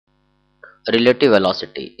Relative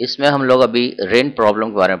velocity, इसमें हम लोग अभी रेन प्रॉब्लम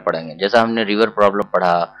के बारे में पढ़ेंगे। जैसा हमने रिवर प्रॉब्लम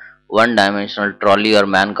पढ़ा, वन डायमेंशनल ट्रॉली और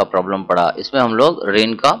मैन का प्रॉब्लम पढ़ा, इसमें हम लोग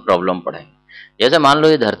रेन का प्रॉब्लम पढ़ेंगे। जैसे मान लो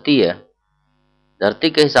ये धरती है, धरती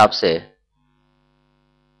के हिसाब से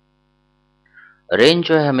रेन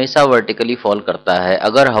जो है हमेशा वर्टिकली फॉल करता है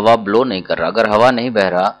अगर हवा ब्लो नहीं कर रहा, अगर हवा नहीं बह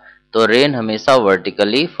रहा तो रेन हमेशा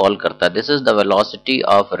वर्टिकली फॉल करता है। This is the velocity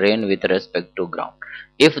of rain with respect to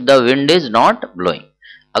ground if the wind is not blowing.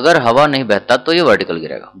 अगर हवा नहीं बहता तो ये वर्टिकल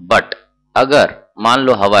गिरेगा, बट अगर मान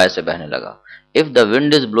लो हवा ऐसे बहने लगा, if the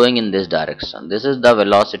wind is blowing in this direction, this is the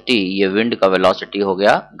velocity, ये विंड का वेलोसिटी हो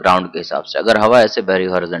गया ग्राउंड के हिसाब से। अगर हवा ऐसे बह रही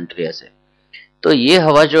हॉरिजॉन्टली ऐसे, तो ये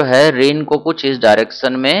हवा जो है रेन को कुछ इस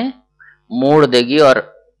डायरेक्शन में मोड़ देगी और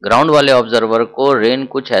ग्राउंड वाले ऑब्जर्वर को रेन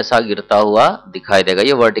कुछ ऐसा गिरता हुआ दिखाई देगा,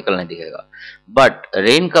 ये वर्टिकल नहीं दिखेगा। बट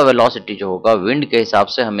रेन का वेलोसिटी जो होगा विंड के हिसाब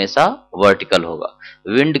से हमेशा वर्टिकल होगा।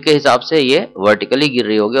 विंड के हिसाब से ये वर्टिकली गिर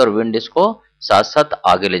रही होगी और विंड इसको साथ साथ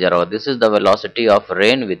आगे ले जा रहा होगा। This is the velocity of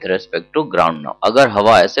rain with respect to ground now, अगर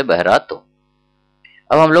हवा ऐसे बह रहा तो।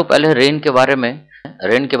 अब हम लोग पहले रेन के बारे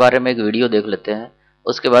में एक वीडियो देख लेते हैं,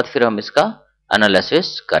 उसके बाद फिर हम इसका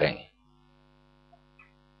एनालिसिस करेंगे।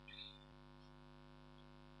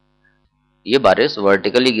 ये बारिश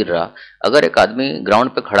वर्टिकली गिर रहा, अगर एक आदमी ग्राउंड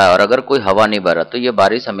पे खड़ा है और अगर कोई हवा नहीं बह रहा तो ये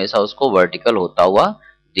बारिश हमेशा उसको वर्टिकल होता हुआ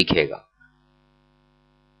दिखेगा।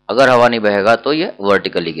 अगर हवा नहीं बहेगा तो ये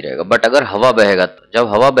वर्टिकली गिरेगा, बट अगर हवा बहेगा, जब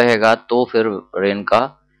हवा बहेगा तो फिर रेन का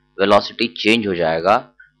वेलोसिटी चेंज हो जाएगा।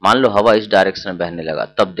 मान लो हवा इस डायरेक्शन में बहने लगा,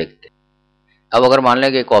 तब देखते। अब अगर मान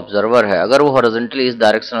लें कि एक ऑब्जर्वर है, अगर वो हॉरिजॉन्टली इस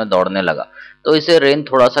डायरेक्शन में दौड़ने लगा तो इसे रेन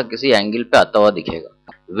थोड़ा सा किसी एंगल पे आता हुआ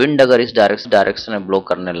दिखेगा। विंड अगर इस डायरेक्शन में ब्लो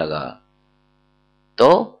करने लगा तो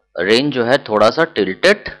रेन जो है थोड़ा सा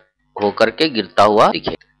टिल्टेड होकर के गिरता हुआ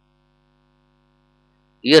दिखेगा।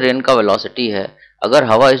 ये रेन का वेलोसिटी है। अगर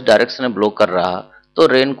हवा इस डायरेक्शन में ब्लो कर रहा तो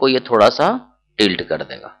रेन को ये थोड़ा सा टिल्ट कर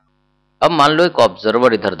देगा। अब मान लो एक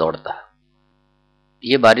ऑब्जर्वर इधर दौड़ता है,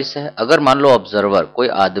 ये बारिश है। अगर मान लो ऑब्जर्वर कोई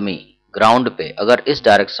आदमी ग्राउंड पे अगर इस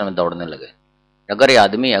डायरेक्शन में दौड़ने लगे, अगर ये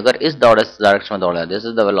आदमी अगर इस डायरेक्शन में दौड़ा, this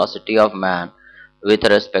is the velocity of man with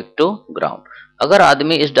respect to ground. अगर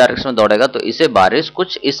आदमी इस डायरेक्शन में दौड़ेगा तो इसे बारिश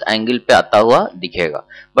कुछ इस एंगल पे आता हुआ दिखेगा,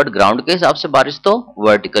 बट ग्राउंड के हिसाब से बारिश तो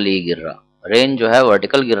वर्टिकली ही गिर रहा, रेन जो है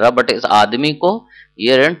वर्टिकल गिर रहा, बट इस आदमी को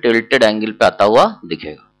ये रेन टिल्टेड एंगल पे आता हुआ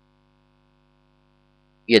दिखेगा।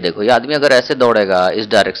 ये देखो, ये आदमी अगर ऐसे दौड़ेगा इस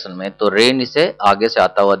डायरेक्शन में तो रेन इसे आगे से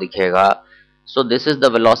आता हुआ दिखेगा। So this is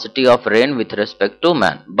the velocity of rain with respect to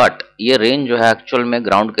man, but ये रेन जो है एक्चुअल में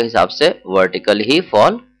ग्राउंड के हिसाब से वर्टिकल ही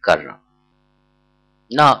फॉल कर रहा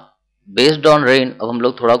ना। बेस्ड ऑन रेन अब हम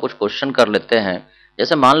लोग थोड़ा कुछ क्वेश्चन कर लेते हैं।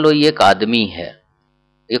 जैसे मान लो ये एक आदमी है,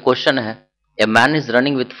 ये क्वेश्चन है, a man is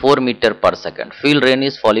running with 4 metre पर second, feel rain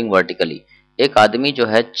is falling vertically. एक आदमी जो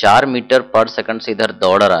है 4 मीटर पर सेकंड से इधर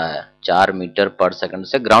दौड़ रहा है, 4 मीटर पर सेकंड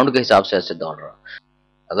से ग्राउंड के हिसाब से ऐसे दौड़ रहा।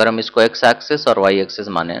 अगर हम इसको एक्स एक्सिस और वाई एक्सिस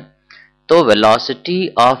माने तो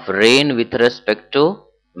velocity of rain with respect to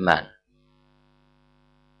man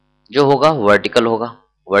जो होगा वर्टिकल होगा,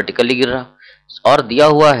 वर्टिकली गिर रहा। और दिया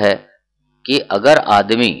हुआ है कि अगर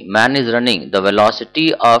आदमी, man is running, the velocity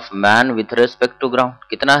of man with respect to ground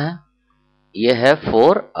कितना है, ये है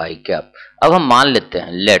 4i कैप। अब हम मान लेते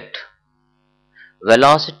हैं, late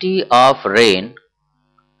velocity of rain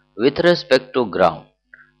with respect to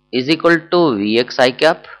ground is equal to vx i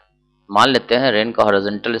cap. मान लेते हैं रेन का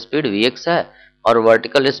हॉरिजॉन्टल स्पीड vx है और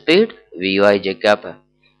vertical speed vy j cap है,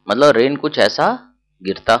 मतलब रेन कुछ ऐसा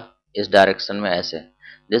गिरता इस डायरेक्शन में ऐसे।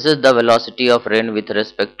 This is the velocity of rain with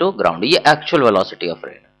respect to ground, ये एक्चुअल वेलोसिटी ऑफ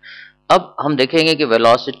रेन। अब हम देखेंगे कि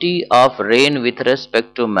velocity of rain with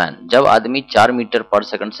respect to man, जब आदमी 4 मीटर पर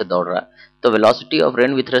सेकंड से दौड़ रहा है तो velocity of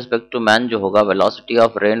rain with respect to man जो होगा velocity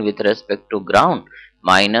of rain with respect to ground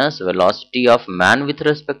minus velocity of man with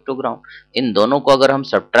respect to ground. इन दोनों को अगर हम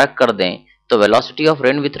सब्ट्रैक्ट कर दें तो velocity of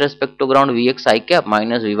rain with respect to ground vx i cap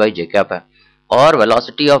minus vy j cap है, और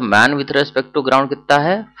velocity of man with respect to ground कितना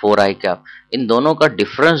है 4i कैप। इन दोनों का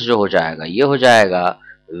डिफरेंस जो हो जाएगा ये हो जाएगा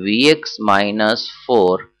vx minus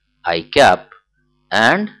 4i cap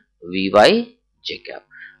and vy j cap.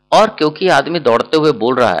 और क्योंकि आदमी दौड़ते हुए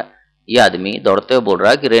बोल रहा है, ये आदमी दौड़ते हुए बोल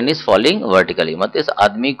रहा है कि रेन इज फॉलिंग वर्टिकली, मतलब इस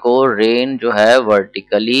आदमी को रेन जो है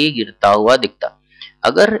वर्टिकली गिरता हुआ दिखता।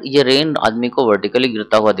 अगर ये रेन आदमी को वर्टिकली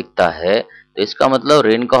गिरता हुआ दिखता है तो इसका मतलब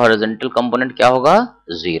रेन का हॉरिजॉन्टल कंपोनेंट क्या होगा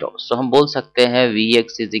 0। सो हम बोल सकते हैं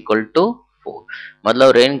vx इज इक्वल टू 4,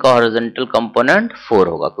 मतलब रेन का हॉरिजॉन्टल कंपोनेंट 4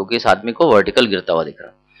 होगा क्योंकि इस आदमी को वर्टिकल गिरता हुआ दिख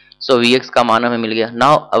रहा। सो vx का मान हमें मिल गया।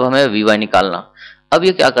 नाउ अब हमें vy निकालना। अब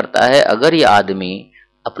ये क्या करता है, अगर ये आदमी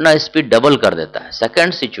अपना स्पीड डबल कर देता है,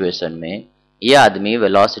 सेकंड सिचुएशन में ये आदमी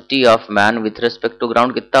velocity of man with respect to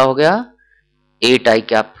ground कितना हो गया 8i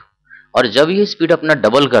कैप। और जब ये स्पीड अपना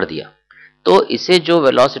डबल कर दिया तो इसे जो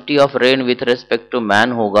velocity of rain with respect to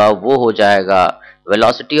man होगा वो हो जाएगा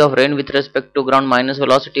velocity of rain with respect to ground minus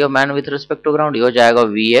velocity of man with respect to ground, ये हो जाएगा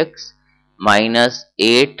Vx minus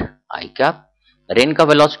 8 i cap. Rain का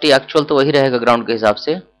वेलोसिटी एक्चुअल तो वही रहेगा ग्राउंड के हिसाब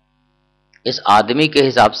से, इस आदमी के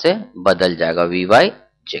हिसाब से बदल जाएगा Vy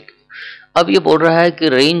j। अब ये बोल रहा है कि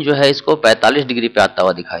रेन जो है इसको 45 डिग्री पे आता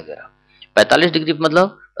हुआ दिखाई दे रहा। 45 डिग्री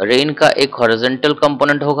मतलब रेन का एक हॉरिजॉन्टल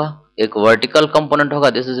कंपोनेंट होगा, एक वर्टिकल कंपोनेंट होगा,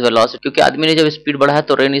 दिस इज वेलोसिटी। क्योंकि आदमी ने जब स्पीड बढ़ाया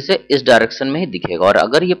तो रेन इसे इस डायरेक्शन में ही दिखेगा, और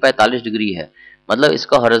अगर ये 45 डिग्री है मतलब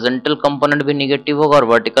इसका हॉरिजॉन्टल कंपोनेंट भी निगेटिव होगा और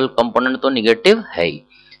वर्टिकल कंपोनेंट तो निगेटिव है ही।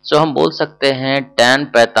 सो हम बोल सकते हैं tan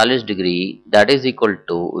 45 degree that is equal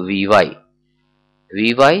to Vy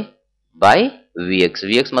by Vx।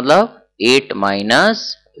 Vx मतलब 8 माइनस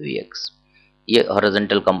Vx, ये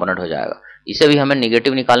हॉरिजॉन्टल कंपोनेंट हो जाएगा। इसे भी हमें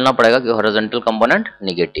निगेटिव निकालना पड़ेगा कि हॉरिजॉन्टल कंपोनेंट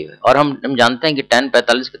निगेटिव है, और हम जानते हैं कि tan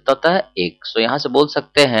 45 कितना होता है 1। सो यहाँ से बोल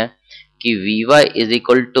सकते हैं कि Vy is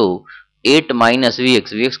equal to 8 minus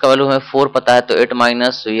Vx। Vx का वैल्यू हमें 4 पता है, तो 8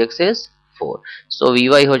 minus Vx is 4। So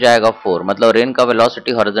Vy हो जाएगा 4, मतलब रेन का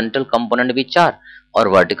वेलोसिटी हॉरिजॉन्टल कंपोनेंट भी 4 और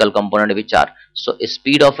वर्टिकल कंपोनेंट भी 4। सो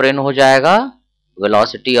स्पीड ऑफ रेन हो जाएगा,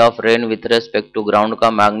 velocity of rain with respect to ground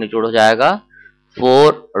का मैग्नीट्यूड हो जाएगा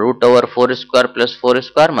 4 root over 4 square plus 4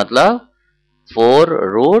 square, मतलब 4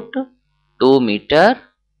 रूट 2 मीटर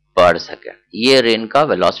पर सेकेंड। ये रेन का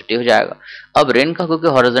वेलोसिटी हो जाएगा। अब रेन का क्योंकि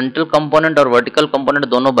हॉरिजॉन्टल कंपोनेंट और वर्टिकल कंपोनेंट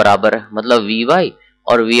दोनों बराबर है, मतलब Vy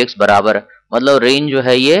और Vx बराबर है, मतलब रेन जो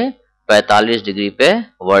है ये 45 डिग्री पे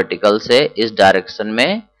वर्टिकल से इस डायरेक्शन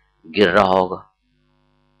में गिर रहा होगा।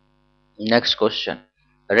 Next question,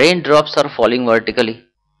 rain drops are falling vertically,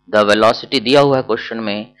 the velocity दिया हुआ है क्वेश्चन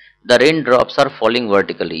में, the rain drops are falling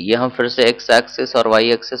vertically. ये हम फिर से x एक्सिस और y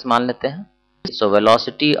एक्सिस मान लेते हैं। So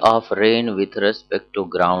velocity of rain with respect to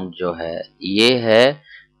ground जो है ये है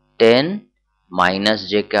 10 माइनस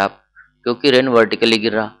j कैप, क्योंकि रेन वर्टिकली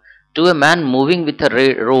गिर रहा। To a man moving with a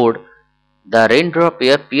road the rain drop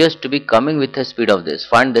appears to be coming with a speed of this,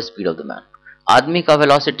 find the speed of the man। आदमी का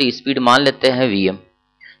velocity speed मान लेते हैं vm।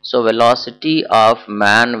 So velocity of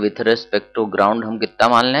man with respect to ground हम कितना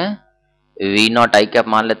मान लें, we not I cap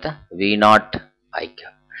मान लेते हैं, वी नॉट आई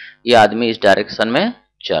कैप। ये आदमी इस डायरेक्शन में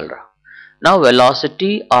चल रहा। Now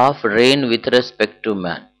velocity of rain with respect to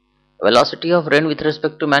man, velocity of rain with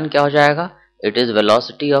respect to man क्या हो जाएगा, it is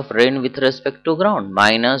velocity of rain with respect to ground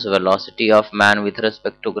minus velocity of man with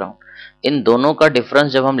respect to ground. इन दोनों का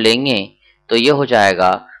difference जब हम लेंगे तो ये हो जाएगा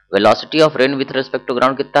velocity of rain with respect to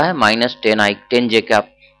ground कितना है minus 10 j cap,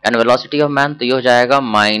 and velocity of man तो ये हो जाएगा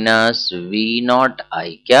minus we not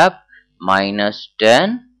I cap minus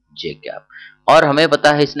 10 j cap. और हमें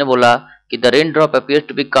पता है इसने बोला कि the rain drop appears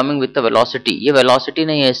to be coming with the velocity, ये वेलोसिटी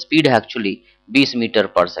नहीं है स्पीड है एक्चुअली 20 मीटर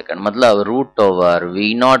पर सेकंड, मतलब root over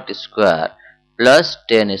we not square plus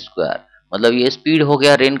 10 square, मतलब ये स्पीड हो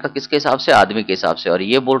गया रेन का किसके हिसाब से, आदमी के हिसाब से। और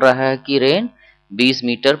ये बोल रहा है कि रेन 20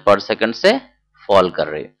 मीटर पर सेकंड से फॉल कर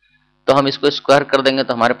रही है, तो हम इसको स्क्वायर कर देंगे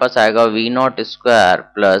तो हमारे पास आएगा we not square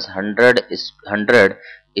plus 100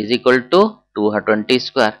 is equal to 220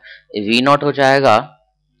 square. We not हो जाएगा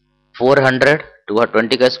 400,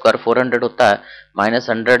 220 का स्क्वायर 400 होता है, minus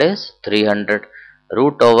 100 is 300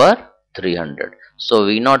 root over 300। So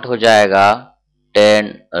we not हो जाएगा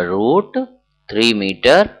 10 रूट 3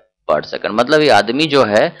 मीटर पर सेकंड, मतलब ये आदमी जो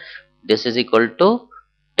है this is equal to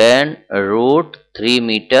 10 root 3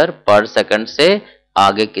 metre पर सेकंड से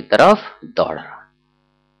आगे की तरफ दौड़ रहा।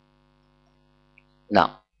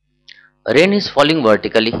 Now rain is falling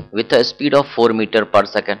vertically with a speed of 4 metre पर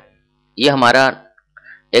सेकंड। ये हमारा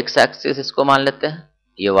एक्स एक्सिस इसको मान लेते हैं,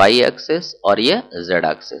 ये वाई एक्सिस और ये जेड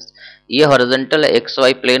एक्सिस। ये हॉरिजॉन्टल है, एक्स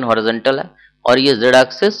वाई प्लेन हॉरिजॉन्टल है और ये जेड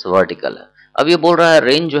एक्सिस वर्टिकल है। अब ये बोल रहा है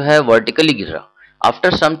रेन जो है वर्टिकली गिर रहा।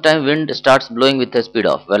 After some time wind starts blowing with the speed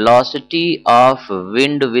of, velocity of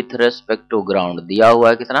wind with respect to ground दिया हुआ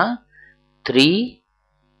है कितना 3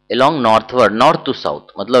 along northward, north to south,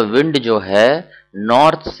 मतलब विंड जो है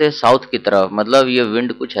नॉर्थ से साउथ की तरफ, मतलब ये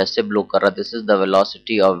विंड कुछ ऐसे ब्लो कर रहा है। This is the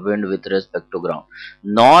velocity of wind with respect to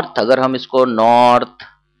ground. North अगर हम इसको नॉर्थ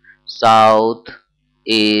साउथ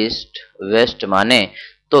ईस्ट वेस्ट माने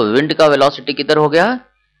तो विंड का वेलोसिटी किधर हो गया,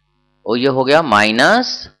 वो ये हो गया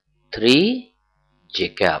 -3 j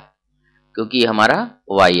कैप, क्योंकि ये हमारा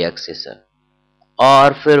y एक्सिस है।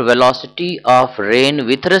 और फिर velocity of rain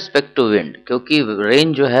with respect to wind, क्योंकि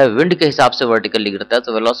रेन जो है विंड के हिसाब से वर्टिकली गिरता है,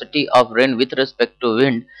 तो velocity of rain with respect to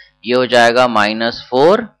wind ये हो जाएगा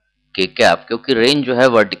 -4 k कैप, क्योंकि रेन जो है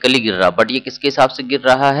वर्टिकली गिर रहा, बट ये किसके हिसाब से गिर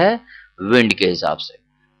रहा है, विंड के हिसाब से।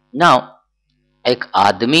 नाउ एक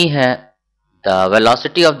आदमी है the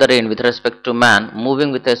velocity of the rain with respect to man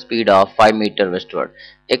moving with a speed of 5 metre westward.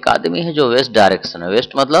 एक आदमी है जो वेस्ट डायरेक्शन है,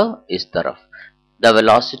 वेस्ट मतलब इस तरफ। The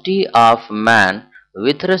velocity of man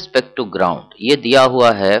with respect to ground, ये दिया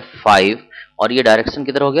हुआ है 5 और ये डायरेक्शन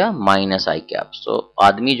किधर हो गया माइनस आई कैप। सो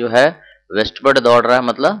आदमी जो है वेस्टवर्ड दौड़ रहा है,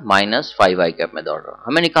 मतलब -5 आई कैप में दौड़ रहा है।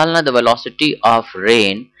 हमें निकालना है the velocity of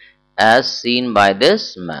rain as scene by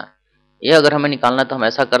this man. ये अगर हमें निकालना तो हम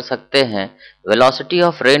ऐसा कर सकते हैं, velocity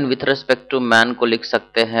of rain with respect to man को लिख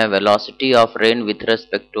सकते हैं velocity of rain with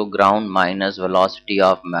respect to ground minus velocity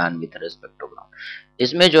of man with respect to ground.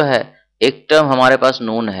 इसमें जो है एक टर्म हमारे पास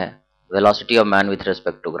नोन है velocity of man with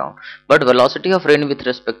respect to ground, but velocity of rain with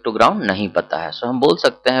respect to ground नहीं पता है। सो हम बोल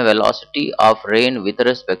सकते हैं velocity of rain with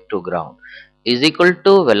respect to ground is equal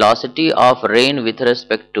to velocity of rain with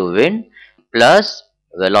respect to wind plus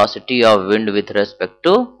velocity of wind with respect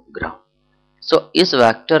to ground. सो इस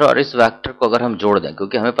vector और इस वेक्टर को अगर हम जोड़ दें,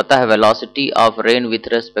 क्योंकि हमें पता है velocity of rain with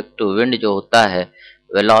respect to wind जो होता है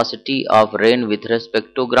velocity of rain with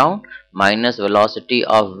respect to ground minus velocity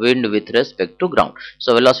of wind with respect to ground.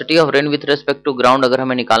 So velocity of rain with respect to ground अगर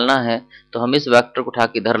हमें निकालना है तो हम इस वेक्टर को उठा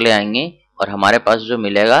के इधर ले आएंगे और हमारे पास जो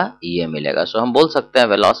मिलेगा ये मिलेगा। सो हम बोल सकते हैं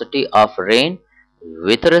velocity of rain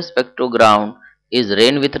with respect to ground is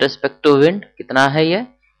rain with respect to wind, कितना है ये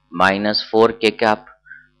 -4 के कैप,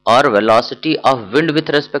 और velocity of wind with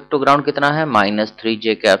respect to ground कितना है -3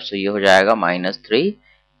 जे कैप। सो ये हो जाएगा -3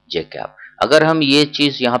 जे कैप। अगर हम ये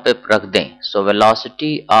चीज यहाँ पे रख दें, so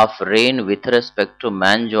velocity of rain with respect to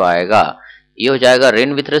man जो आएगा ये हो जाएगा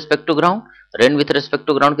rain with respect to ground. Rain with respect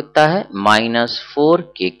to ground कितना है -4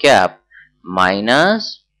 के कैप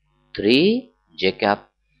 -3 जे कैप,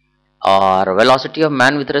 और velocity of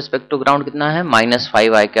man with respect to ground कितना है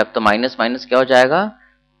 -5 आई कैप। तो माइनस माइनस क्या हो जाएगा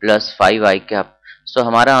 +5 आई कैप। सो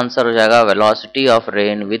हमारा आंसर हो जाएगा velocity of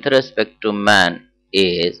rain with respect to man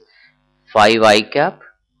is 5 I cap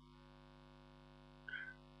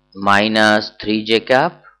 -3 J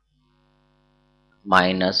cap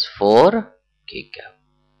 -4 के कैप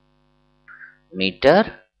मीटर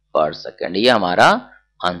पर सेकेंड। ये हमारा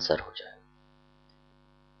आंसर हो जाएगा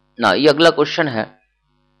ना। ये अगला क्वेश्चन है,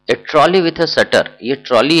 ए ट्रॉली विथ ए शटर। ये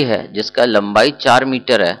ट्रॉली है जिसका लंबाई 4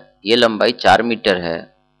 मीटर है, ये लंबाई 4 मीटर है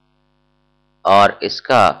और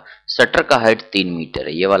इसका शटर का हाइट 3 मीटर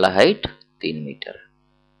है, ये वाला हाइट 3 मीटर है।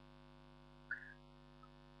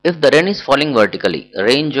 If the rain is falling vertically,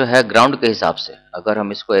 rain जो है ग्राउंड के हिसाब से, अगर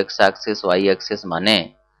हम इसको एक्स एक्सिस वाई एक्सिस माने,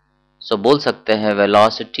 सो बोल सकते हैं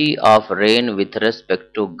velocity of rain with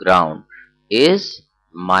respect to ground is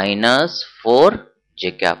 -4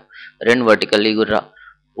 J cap. Rain vertically गिर रहा।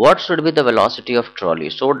 What should be the velocity of trolley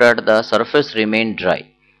so that the surface remain dry.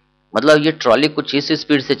 मतलब ये ट्रॉली कुछ इस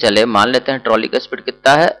स्पीड से चले, मान लेते हैं ट्रॉली का स्पीड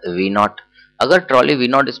कितना है v0। अगर ट्रॉली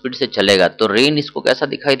v0 स्पीड से चलेगा तो रेन इसको कैसा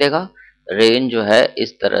दिखाई देगा, रेन जो है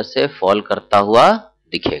इस तरह से फॉल करता हुआ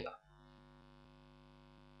दिखेगा।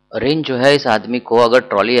 रेन जो है इस आदमी को, अगर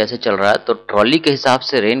ट्रॉली ऐसे चल रहा है तो ट्रॉली के हिसाब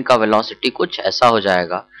से रेन का वेलोसिटी कुछ ऐसा हो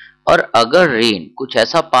जाएगा। और अगर रेन कुछ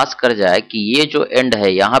ऐसा पास कर जाए कि ये जो एंड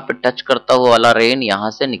है यहाँ पे टच करता हुआ वाला रेन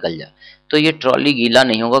यहाँ से निकल जाए, तो ये ट्रॉली गीला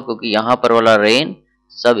नहीं होगा क्योंकि यहाँ पर वाला रेन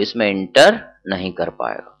सब इसमें इंटर नहीं कर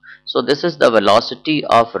पाएगा। So this is the velocity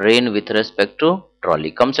of rain with respect to trolley.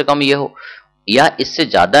 कम से कम ये हो या इससे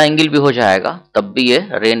ज्यादा एंगल भी हो जाएगा तब भी ये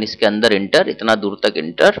रेन इसके अंदर इंटर, इतना दूर तक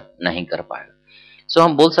इंटर नहीं कर पाएगा। सो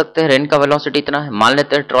हम बोल सकते हैं रेन का वेलोसिटी इतना है। मान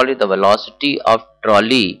लेते हैं trolley, the velocity of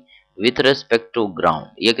trolley with respect to ground,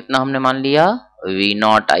 ये कितना हमने मान लिया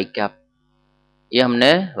v0 आई कैप। ये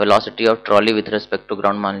हमने velocity of trolley with respect to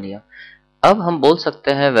ground मान लिया। अब हम बोल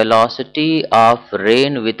सकते हैं velocity of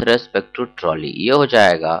rain with respect to trolley, ये हो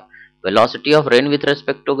जाएगा velocity of rain with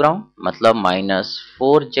respect to ground मतलब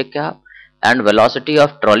 -4 जे cap, and velocity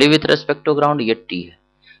of trolley with respect to ground ये t है।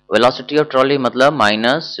 वेलोसिटी ऑफ ट्रॉली मतलब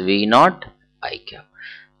 -v0 आई कैप।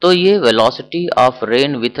 तो ये velocity of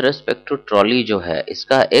rain with respect to trolley जो है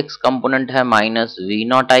इसका x कंपोनेंट है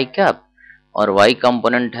 -v0 आई कैप और y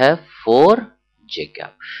कंपोनेंट है 4 जे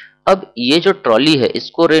कैप। अब ये जो ट्रॉली है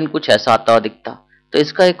इसको रेन कुछ ऐसा आता हुआ दिखता, तो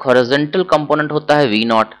इसका एक हॉरिजॉन्टल कंपोनेंट होता है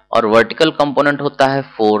v0 और वर्टिकल कंपोनेंट होता है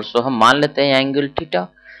 4। सो हम मान लेते हैं एंगल थीटा,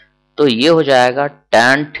 तो ये हो जाएगा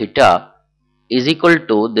tan theta is equal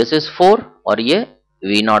to this is 4 और ये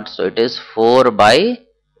v0, so it is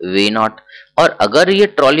 4/v0। और अगर ये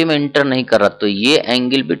ट्रॉली में इंटर नहीं कर रहा तो ये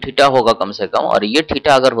एंगल भी थीटा होगा कम से कम, और ये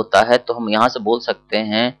थीटा अगर होता है तो हम यहां से बोल सकते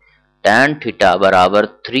हैं tan थीटा बराबर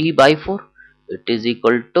 3/4, इट इज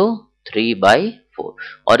इक्वल टू 3/4।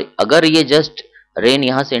 और अगर ये जस्ट रेन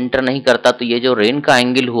यहां से इंटर नहीं करता तो ये जो रेन का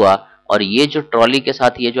एंगल हुआ और ये जो ट्रॉली के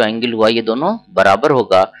साथ ये जो एंगल हुआ ये दोनों बराबर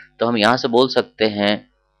होगा, तो हम यहां से बोल सकते हैं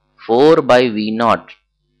 4/v0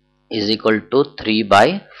 इज इक्वल टू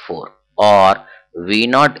 3/4 और V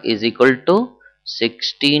not is equal to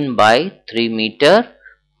 16/3 metre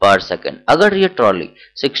पर सेकंड। अगर ये ट्रॉली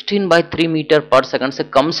 16/3 मीटर पर सेकंड से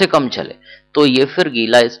कम चले तो ये फिर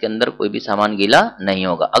गीला, इसके अंदर कोई भी सामान गीला नहीं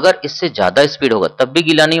होगा। अगर इससे ज्यादा स्पीड होगा तब भी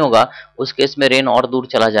गीला नहीं होगा, उस केस में रेन और दूर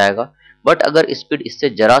चला जाएगा। बट अगर स्पीड इससे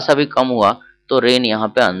जरा सा भी कम हुआ तो रेन यहाँ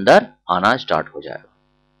पे अंदर आना स्टार्ट हो जाएगा।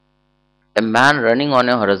 A man running on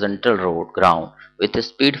a horizontal road ground with a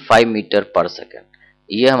speed 5 metre पर सेकेंड।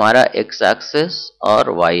 ये हमारा x एक्सेस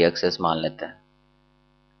और y एक्सेस मान लेते हैं।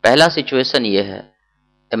 पहला सिचुएशन ये है,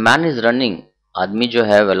 ए मैन इज रनिंग, आदमी जो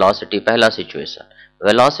है वेलोसिटी, पहला situation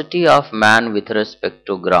velocity of man with respect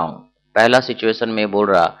to ground. पहला सिचुएशन में बोल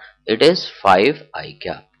रहा it is 5 I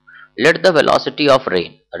cap. Let the velocity of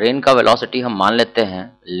rain, rain का वेलोसिटी हम मान लेते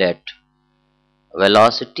हैं, late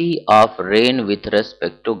velocity of rain with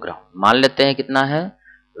respect to ground मान लेते हैं कितना है,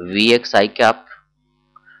 Vx I cap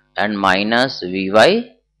and minus Vy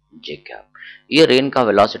J cap. ये रेन का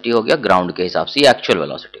वेलोसिटी हो गया ग्राउंड के हिसाब से, ये एक्चुअल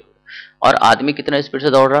वेलोसिटी हो गया। और आदमी कितने स्पीड से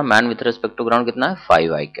दौड़ रहा है, man with respect to ground कितना है,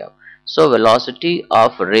 5 आई cap. So velocity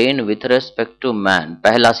of rain with respect to man,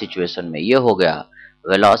 पहला सिचुएशन में ये हो गया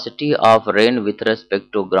velocity of rain with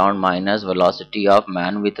respect to ground minus velocity of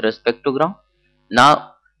man with respect to ground. Now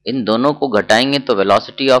in दोनों को घटाएंगे तो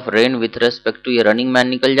velocity of rain with respect to ये रनिंग मैन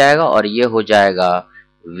निकल जाएगा और ये हो जाएगा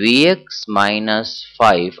Vx माइनस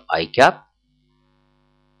 5 आई कैप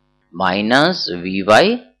माइनस Vy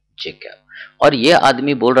जे कैप। और ये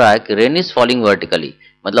आदमी बोल रहा है कि रेन इज फॉलिंग वर्टिकली,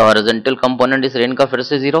 मतलब हॉरिजॉन्टल कंपोनेंट इस रेन का फिर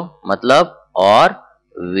से 0, मतलब और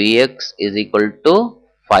Vx इज इक्वल टू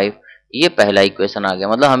 5। ये पहला इक्वेशन आ गया,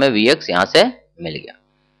 मतलब हमें Vx यहां से मिल गया।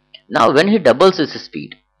 नाउ व्हेन ही डबल्स इस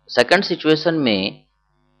स्पीड, सेकंड सिचुएशन में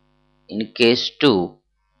इन केस 2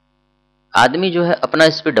 आदमी जो है अपना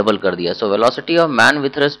स्पीड डबल कर दिया। So velocity of man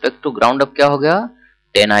with respect to ground अब क्या हो गया,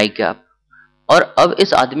 10 आई कैप। और अब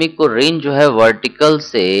इस आदमी को रेन जो है वर्टिकल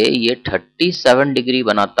से ये 37 डिग्री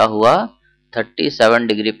बनाता हुआ 37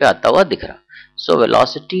 डिग्री पे आता हुआ दिख रहा। So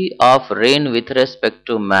velocity of rain with respect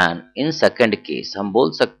to man in second case हम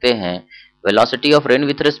बोल सकते हैं velocity of rain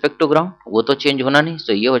with respect to ground, वो तो चेंज होना नहीं।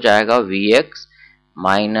 सो ये हो जाएगा Vx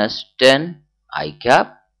माइनस 10 आई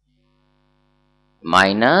कैप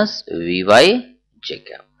माइनस Vy जे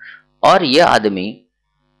कैप। और ये आदमी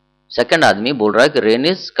सेकंड आदमी बोल रहा है कि rain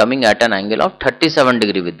is coming at an angle of 37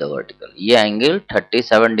 degree with the vertical, ये एंगल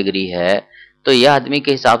 37 डिग्री है। तो ये आदमी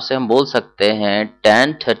के हिसाब से हम बोल सकते हैं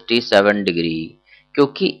tan 37 डिग्री,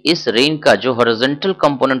 क्योंकि इस रेन का जो हॉरिजॉन्टल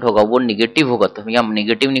कंपोनेंट होगा वो निगेटिव होगा, तो हम यहाँ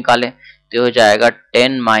निगेटिव निकालें तो हो जाएगा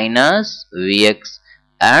 10 minus Vx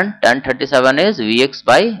and tan 37 is Vx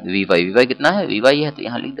by Vy। Vy कितना है, Vy है तो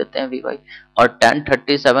यहाँ लिख देते हैं Vy, और tan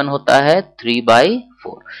 37 होता है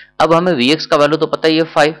 3/4। अब हमें Vx का वैल्यू तो पता ही है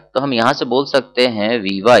 5, तो हम यहां से बोल सकते हैं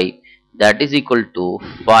Vy that is equal to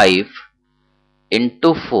 5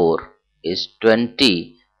 into 4 is 20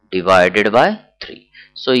 divided by 3।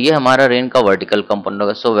 सो ये हमारा रेन का वर्टिकल कंपोनेंट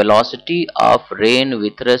होगा। So velocity of rain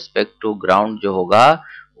with respect to ground जो होगा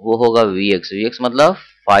वो होगा Vx मतलब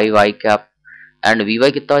 5 आई कैप एंड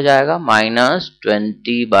Vy कितना हो जाएगा minus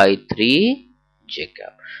 20/3 J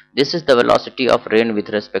cap. This is the velocity of rain with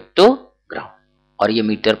respect to ground, और ये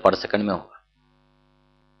मीटर पर सेकंड में होगा।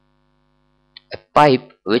 A pipe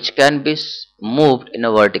which can be moved in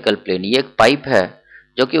a vertical plane, ये एक पाइप है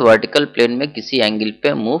जो कि वर्टिकल प्लेन में किसी एंगल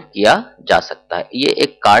पे मूव किया जा सकता है। ये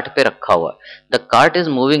एक कार्ट पे रखा हुआ है। The cart is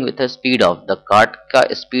moving with a speed of, the cart का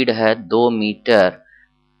स्पीड है 2 मीटर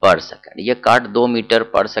पर सेकंड। ये कार्ट 2 मीटर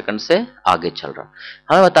पर सेकंड से आगे चल रहा।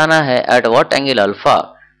 हमें बताना है एट व्हाट एंगल अल्फा,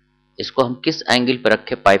 इसको हम किस एंगल पर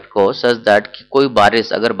रखे पाइप को, सच दैट कि कोई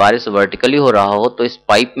बारिश, अगर बारिश वर्टिकली हो रहा हो तो इस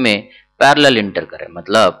पाइप में पैरेलल इंटर करे,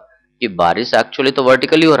 मतलब कि बारिश एक्चुअली तो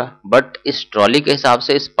वर्टिकली हो रहा बट इस ट्रॉली के हिसाब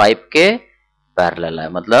से इस पाइप के पैरेलल है,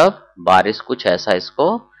 मतलब बारिश कुछ ऐसा इसको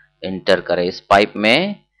इंटर करे, इस पाइप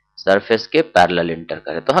में सरफेस के पैरेलल इंटर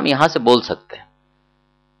करे। तो हम यहां से बोल सकते हैं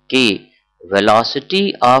कि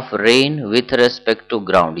velocity of rain with respect to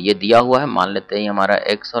ground, ये दिया हुआ है, मान लेते हैं ये हमारा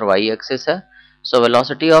x और y एक्सिस है। So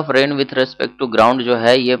velocity of rain with respect to ground जो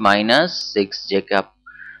है ये -6 जे cap.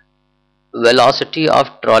 Velocity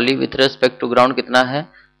of trolley with respect to ground कितना है,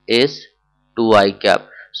 is 2 I cap.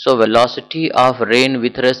 So velocity of rain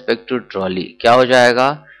with respect to trolley क्या हो जाएगा,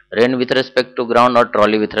 rain with respect to ground और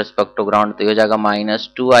trolley with respect to ground, तो हो जाएगा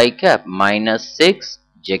 -2 आई कैप -6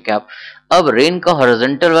 जे कैप। अब रेन का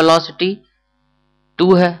हॉरिजॉन्टल वेलोसिटी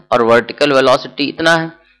 2 है और वर्टिकल वेलोसिटी इतना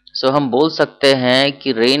है। सो हम बोल सकते हैं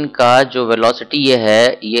कि रेन का जो वेलोसिटी ये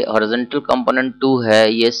है, ये हॉरिजॉन्टल कंपोनेंट 2 है,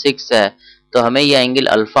 ये 6 है, तो हमें ये एंगल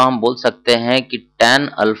अल्फा हम बोल सकते हैं कि tan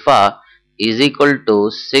alpha is equal to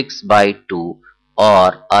 6/2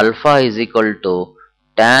 और alpha is equal to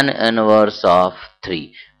tan inverse of 3।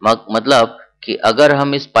 मतलब कि अगर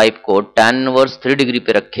हम इस पाइप को tan इनवर्स 3 डिग्री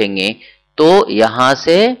पे रखेंगे तो यहां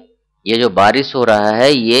से ये जो बारिश हो रहा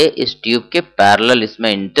है ये इस ट्यूब के पैरेलल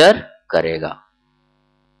इसमें इंटर करेगा।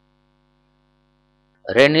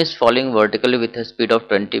 Rain is falling vertically with A speed of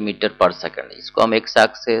 20 metre पर सेकेंड। इसको हम x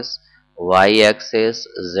access, Y access,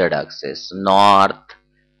 Z access, north,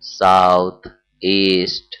 south,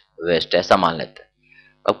 east, waste ऐसा मान लेते हैं।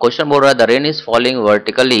 अब क्वेश्चन बोल रहा है the rain is falling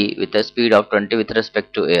vertically with A speed of 20 with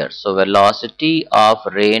respect to air, so velocity of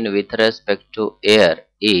rain with respect to air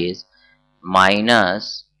is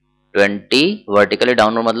 -20 vertically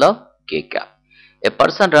downward मतलब के क्या। A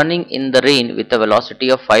person running in the rain with a velocity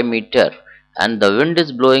of 5 meter and the wind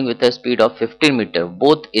is blowing with a speed of 15 meter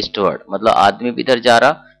both eastward, मतलब आदमी भी इधर जा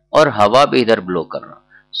रहा और हवा भी इधर ब्लो कर रहा।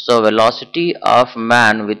 So velocity of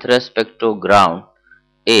man with respect to ground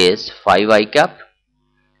is 5 I cap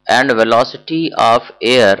and velocity of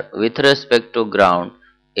air with respect to ground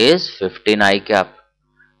is 15 I cap।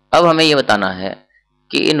 अब हमें ये बताना है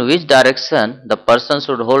कि इन which direction the person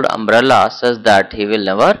should hold umbrella such that he will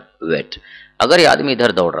never wait. अगर ये आदमी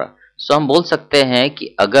इधर दौड़ रहा सो हम बोल सकते हैं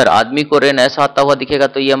कि अगर आदमी को रेन ऐसा आता हुआ दिखेगा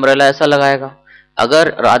तो ये अम्ब्रेला ऐसा लगाएगा,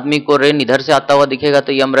 अगर आदमी को रेन इधर से आता हुआ दिखेगा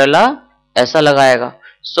तो ये अम्ब्रेला ऐसा लगाएगा।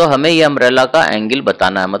 सो हमें ये अम्ब्रेला का एंगल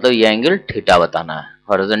बताना है, मतलब ये एंगल थीटा बताना है,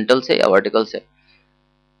 हॉरिजॉन्टल से या वर्टिकल से,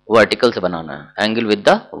 वर्टिकल से बनाना है एंगल विद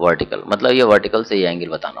द वर्टिकल, मतलब ये वर्टिकल से ये एंगल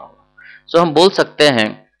बताना होगा। सो हम बोल सकते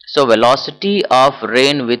हैं so velocity of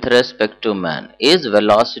rain with respect to man is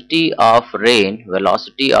velocity of rain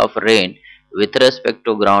with respect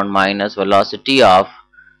to ground minus velocity of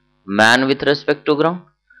man with respect to ground।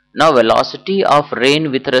 Now velocity of rain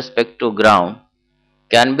with respect to ground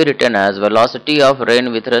can be written as velocity of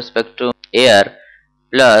rain with respect to air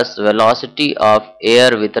plus velocity of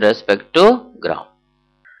air with respect to ground।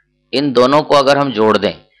 इन दोनों को अगर हम जोड़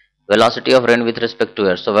दें velocity of rain with respect to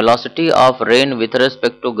air, so velocity of rain with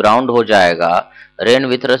respect to ground हो जाएगा rain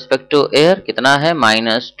with respect to air कितना है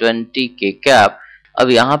 -20 के कैप। अब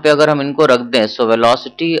यहाँ पे अगर हम इनको रख दें so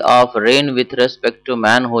velocity of rain with respect to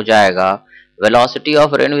man हो जाएगा velocity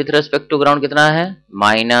of rain with respect to ground कितना है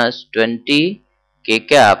 -20 के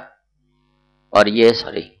कैप और ये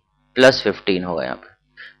सॉरी +15 होगा यहाँ पे,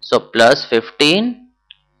 सो +15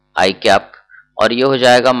 आई कैप और ये हो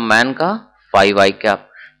जाएगा मैन का 5 आई कैप।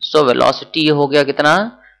 सो वेलोसिटी ये हो गया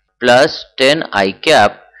कितना +10 आई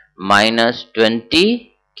कैप -20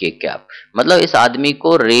 के कैप। मतलब इस आदमी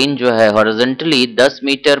को रेन जो है हॉरिजॉन्टली 10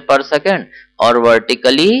 मीटर पर सेकेंड और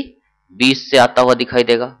वर्टिकली 20 से आता हुआ दिखाई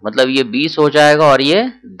देगा, मतलब ये 20 हो जाएगा और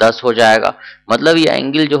ये 10 हो जाएगा। मतलब ये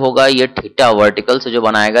एंगल जो होगा ये थीटा वर्टिकल से जो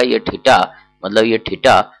बनाएगा ये थीटा, मतलब ये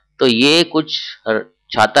थीटा, तो ये कुछ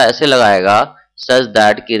छाता ऐसे लगाएगा सच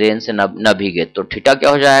दैट की रेन से न भीगे, तो थीटा क्या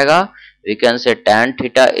हो जाएगा we can say tan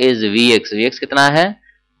theta is Vx, Vx कितना है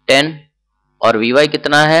 10 और Vy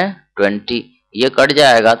कितना है 20, ये कट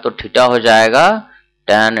जाएगा तो थीटा हो जाएगा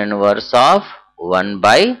tan इनवर्स ऑफ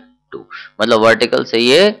 1/2, मतलब वर्टिकल से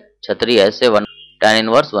ये छतरी ऐसे tan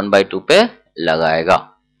इनवर्स 1/2 पे लगाएगा।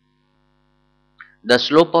 The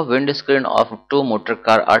slope of wind screen of 2 motor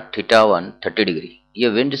car are θ1 30 degree. ये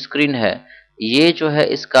विंड स्क्रीन है, ये जो है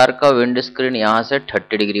इस कार का विंड स्क्रीन यहाँ से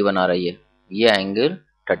 30 डिग्री बना रही है, ये एंगल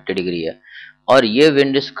 30 डिग्री है और ये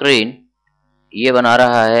विंड स्क्रीन ये बना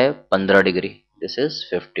रहा है 15 डिग्री, दिस इज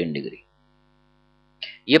 15 डिग्री।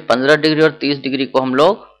 ये 15 डिग्री और 30 डिग्री को हम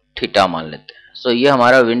लोग थीटा मान लेते हैं। सो ये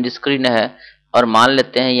हमारा विंड स्क्रीन है और मान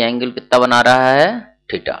लेते हैं ये एंगल कितना बना रहा है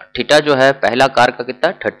थीटा। थीटा जो है पहला कार का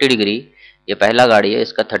कितना 30 डिग्री, ये पहला गाड़ी है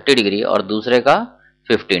इसका 30 डिग्री और दूसरे का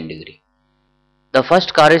 15 degree. The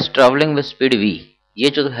first car is travelling with speed v, ये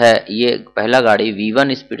जो है ये पहला गाड़ी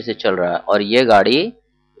v1 स्पीड से चल रहा है और ये गाड़ी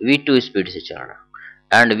v2 स्पीड से चल रहा है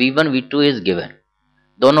and v1 v2 is given,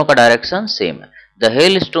 दोनों का डायरेक्शन सेम है। The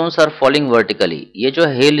hail stones are falling vertically, ये जो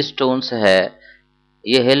हेल स्टोन्स है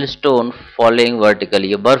ये हेल स्टोन फॉलिंग वर्टिकली,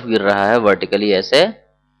 ये बर्फ गिर रहा है वर्टिकली, ऐसे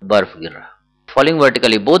बर्फ गिर रहा है falling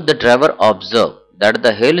vertically. Both the driver observe that the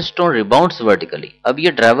hell stone rebounds vertically. अब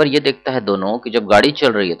ये ड्राइवर ये देखता है दोनों कि जब गाड़ी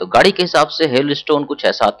चल रही है तो गाड़ी के हिसाब से हेल स्टोन कुछ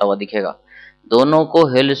ऐसा आता हुआ दिखेगा, दोनों को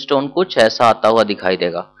हेल स्टोन कुछ ऐसा आता हुआ दिखाई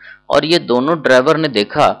देगा और ये दोनों ड्राइवर ने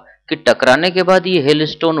देखा कि टकराने के बाद ये हेल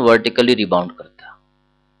स्टोन वर्टिकली रिबाउंड करता है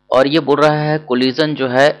और ये बोल रहा है कोलिजन जो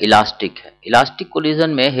है इलास्टिक है, इलास्टिक कोलिजन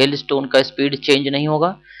में हेल स्टोन का स्पीड चेंज नहीं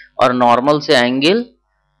होगा और नॉर्मल से एंगल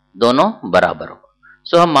दोनों बराबर होगा।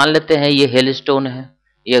 सो हम मान लेते हैं ये हेल स्टोन है,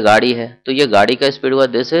 ये गाड़ी है, तो ये गाड़ी का स्पीड हुआ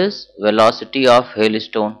this is velocity of hell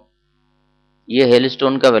stone, ये हेल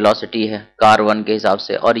स्टोन का वेलोसिटी है कार 1 के हिसाब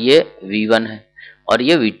से और ये v1 है और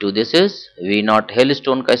ये V2, this is V0। Hello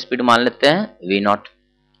stone का स्पीड मान लेते हैं V0।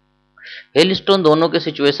 हेल स्टोन दोनों के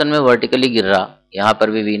सिचुएशन में वर्टिकली गिर रहा, यहाँ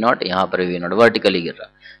पर भी V0, यहाँ पर भी V0, वर्टिकली गिर रहा।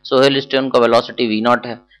 सो हेल स्टोन का वेलोसिटी V0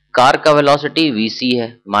 है। कार का वेलोसिटी Vc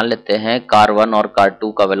है, मान लेते हैं कार 1 और कार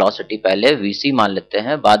 2 का वेलोसिटी पहले Vc मान लेते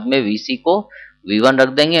हैं, बाद में Vc को V1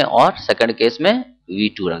 रख देंगे और सेकंड केस में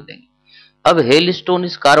V2 रख देंगे। अब हेल स्टोन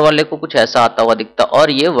इस कार वाले को कुछ ऐसा आता हुआ दिखता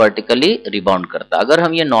और ये वर्टिकली रिबाउंड करता। अगर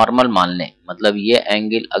हम ये नॉर्मल मान लें, मतलब ये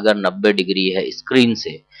एंगल अगर 90 डिग्री है स्क्रीन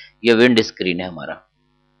से, ये विंड स्क्रीन है हमारा,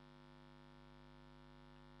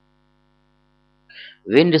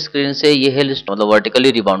 विंड स्क्रीन से ये हेल स्टोन मतलब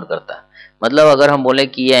वर्टिकली रिबाउंड करता है। मतलब अगर हम बोले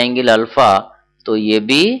कि ये एंगल अल्फा, तो ये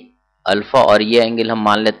भी अल्फा और ये एंगल हम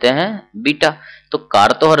मान लेते हैं बीटा। तो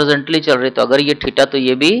कार तो हॉरिजॉन्टली चल रही, तो अगर ये थीटा तो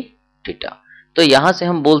ये भी थीटा। तो यहां से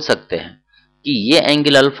हम बोल सकते हैं कि ये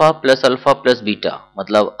एंगल अल्फा प्लस बीटा,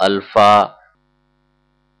 मतलब alpha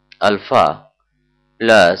alpha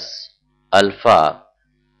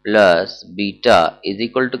plus beta is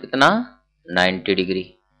equal to कितना, 90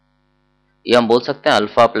 डिग्री। ये हम बोल सकते हैं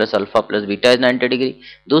alpha plus beta is 90 degree.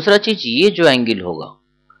 दूसरा चीज, ये जो एंगल होगा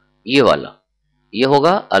ये वाला, ये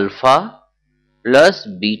होगा alpha plus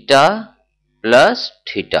beta plus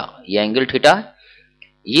theta, ये एंगल थीटा,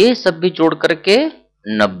 ये सब भी जोड़ करके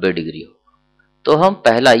 90 डिग्री होगा। तो हम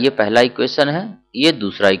पहला, ये पहला इक्वेशन है, ये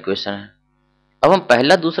दूसरा इक्वेशन है। अब हम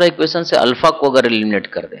पहला दूसरा इक्वेशन से अल्फा को अगर एलिमिनेट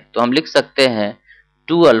कर दें तो हम लिख सकते हैं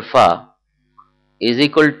 2 alpha is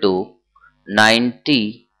equal to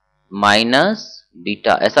 90 minus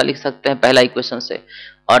beta, ऐसा लिख सकते हैं पहला इक्वेशन से।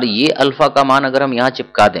 और ये अल्फा का मान अगर हम यहां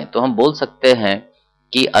चिपका दें तो हम बोल सकते हैं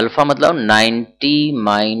कि अल्फा मतलब 90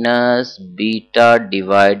 माइनस बीटा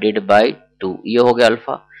डिवाइडेड बाई 2, ये हो गया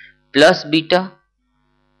alpha, plus beta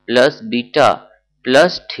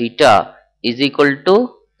plus theta is equal to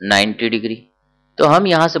 90 degree. तो हम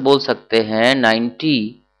यहां से बोल सकते हैं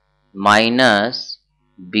 90 minus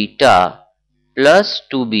beta plus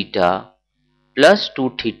 2 beta plus 2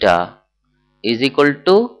 theta is equal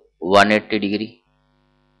to 180 degree.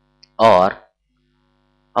 और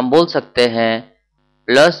हम बोल सकते हैं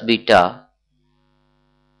plus beta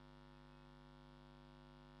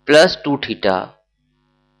plus 2 theta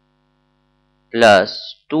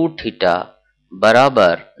plus 2 theta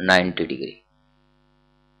बराबर 90 डिग्री।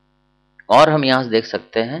 और हम यहां से देख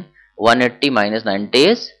सकते हैं 180 minus 90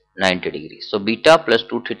 is 90 degree. So beta plus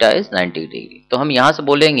 2 theta is 90 degree. तो हम यहां से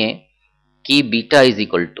बोलेंगे कि बीटा इज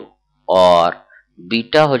इक्वल टू, और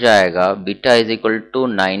बीटा हो जाएगा, beta is equal to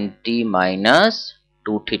 90 minus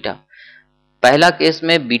 2 theta. पहला केस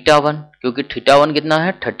में बीटा 1, क्योंकि थीटा 1 कितना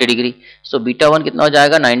है 30 डिग्री, सो बीटा 1 कितना हो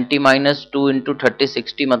जाएगा 90 माइनस 2 इंटू 30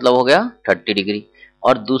 60, मतलब हो गया 30 डिग्री।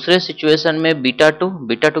 और दूसरे सिचुएशन में बीटा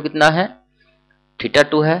 2 कितना है, थीटा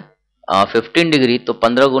 2 है 15 डिग्री, तो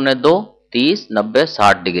 15 गुने 2 30 90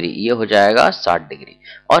 60 डिग्री, ये हो जाएगा 60 डिग्री।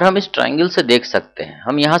 और हम इस ट्राइंगल से देख सकते हैं,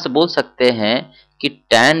 हम यहां से बोल सकते हैं कि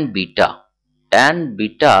tan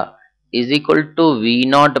beta is equal to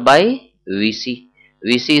V0 by VC।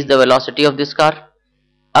 VC is the velocity of this car.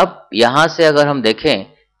 अब यहां से अगर हम देखें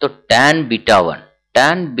तो tan beta 1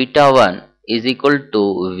 is equal to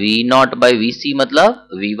V0 by VC, मतलब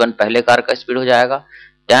V1 पहले कार का स्पीड हो जाएगा।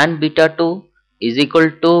 tan beta 2 is equal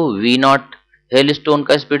to V0, hello stone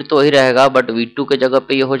का स्पीड तो वही रहेगा, बट V2 के जगह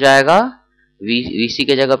पे ये हो जाएगा VC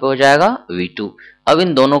के जगह पे हो जाएगा V2। अब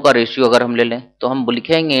इन दोनों का रेशियो अगर हम ले लें तो हम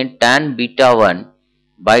लिखेंगे tan beta 1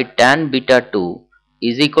 by tan beta 2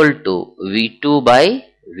 is equal to V2 by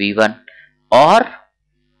V1। और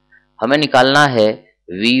हमें निकालना है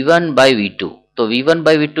V1 बाई V2, तो V1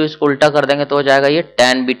 बाई V2 इसको उल्टा कर देंगे तो हो जाएगा ये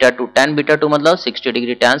tan बीटा 2 मतलब 60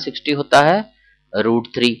 डिग्री, tan 60 होता है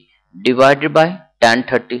 √3 डिवाइडेड बाय tan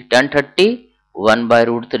 30 1 बाय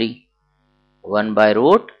 √3।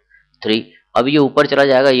 अब ये ऊपर चला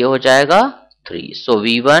जाएगा, ये हो जाएगा 3। सो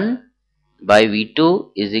V1 by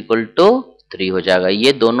V2 is equal to 3 हो जाएगा।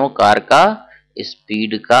 ये दोनों कार का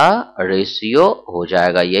स्पीड का रेशियो हो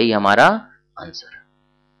जाएगा, यही हमारा आंसर है।